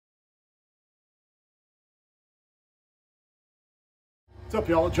What's up,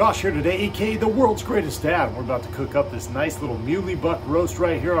 y'all? Josh here today, aka the world's greatest dad. We're about to cook up this nice little muley buck roast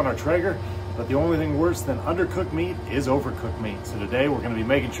right here on our Traeger. But the only thing worse than undercooked meat is overcooked meat. So today we're going to be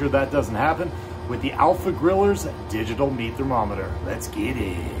making sure that doesn't happen with the alphagrillers digital meat thermometer. Let's get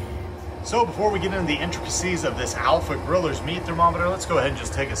it. So before we get into the intricacies of this alphagrillers meat thermometer, let's go ahead and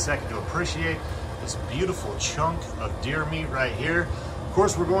just take a second to appreciate this beautiful chunk of deer meat right here. Of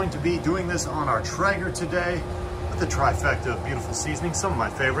course, we're going to be doing this on our Traeger today. The trifecta of beautiful seasonings, some of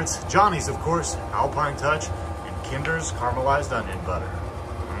my favorites. Johnny's, of course, Alpine Touch, and Kinder's caramelized onion butter.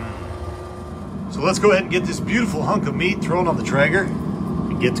 So let's go ahead and get this beautiful hunk of meat thrown on the Traeger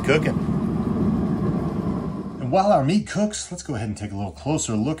and get to cooking. And while our meat cooks, let's go ahead and take a little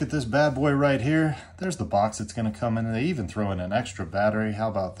closer look at this bad boy right here. There's the box it's going to come in, and they even throw in an extra battery. How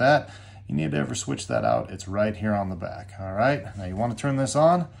about that? You need to ever switch that out. It's right here on the back. All right, now you want to turn this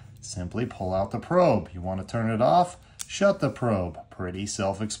on? Simply pull out the probe. You want to turn it off? Shut the probe. Pretty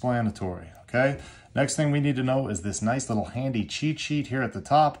self-explanatory, okay? Next thing we need to know is this nice little handy cheat sheet here at the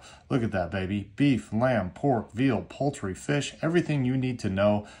top. Look at that, baby. Beef, lamb, pork, veal, poultry, fish, everything you need to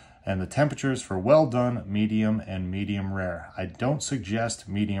know. And the temperatures for well done, medium, and medium rare. I don't suggest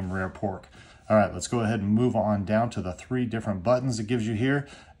medium rare pork. All right, let's go ahead and move on down to the 3 different buttons it gives you here.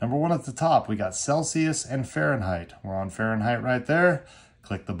 Number 1 at the top, we got Celsius and Fahrenheit. We're on Fahrenheit right there.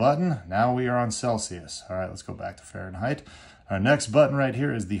 Click the button. Now we are on Celsius. All right, let's go back to Fahrenheit. Our next button right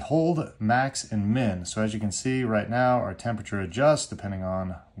here is the hold, max, and min. So as you can see right now, our temperature adjusts depending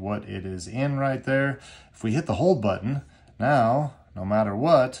on what it is in right there. If we hit the hold button, now, no matter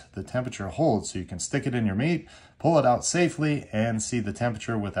what, the temperature holds. So you can stick it in your meat, pull it out safely, and see the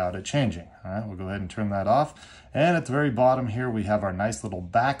temperature without it changing. All right, we'll go ahead and turn that off. And at the very bottom here, we have our nice little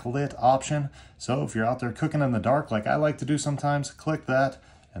backlit option. So if you're out there cooking in the dark like I like to do sometimes, click that,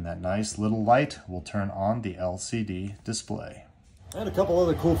 and that nice little light will turn on the LCD display. And a couple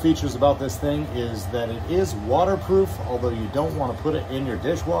other cool features about this thing is that it is waterproof, although you don't want to put it in your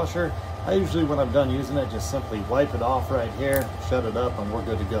dishwasher. I usually, when I'm done using it, just simply wipe it off right here, shut it up, and we're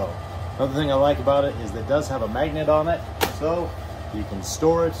good to go. Another thing I like about it is that it does have a magnet on it, so you can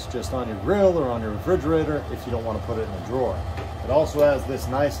store it just on your grill or on your refrigerator if you don't want to put it in a drawer. It also has this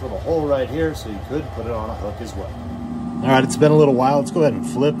nice little hole right here, so you could put it on a hook as well. All right, it's been a little while. Let's go ahead and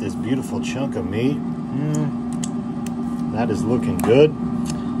flip this beautiful chunk of meat. That is looking good.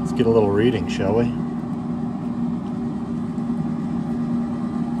 Let's get a little reading, shall we?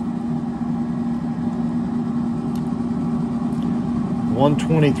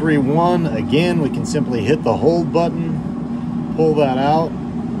 $123.1. Again, we can simply hit the hold button, pull that out,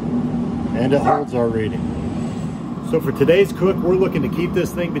 and it holds our reading. So for today's cook, we're looking to keep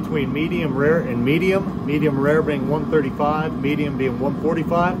this thing between medium rare and medium. Medium rare being 135, medium being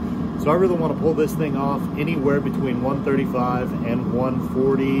 145. So I really want to pull this thing off anywhere between 135 and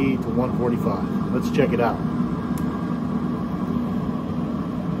 140 to 145. Let's check it out.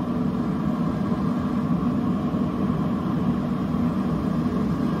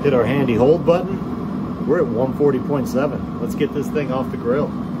 Hit our handy hold button. We're at 140.7. Let's get this thing off the grill.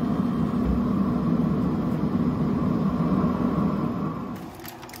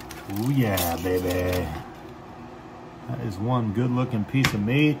 Oh yeah, baby. That is one good looking piece of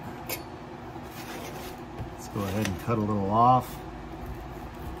meat. Let's go ahead and cut a little off.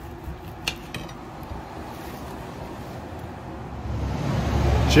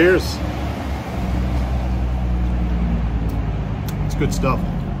 Cheers. It's good stuff.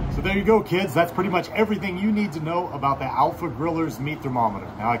 So there you go, kids. That's pretty much everything you need to know about the alphagrillers meat thermometer.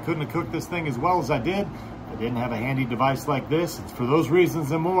 Now, I couldn't have cooked this thing as well as I did if I didn't have a handy device like this. It's for those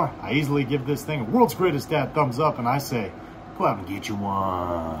reasons and more. I easily give this thing a world's greatest dad thumbs up, and I say, go out and get you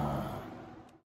one.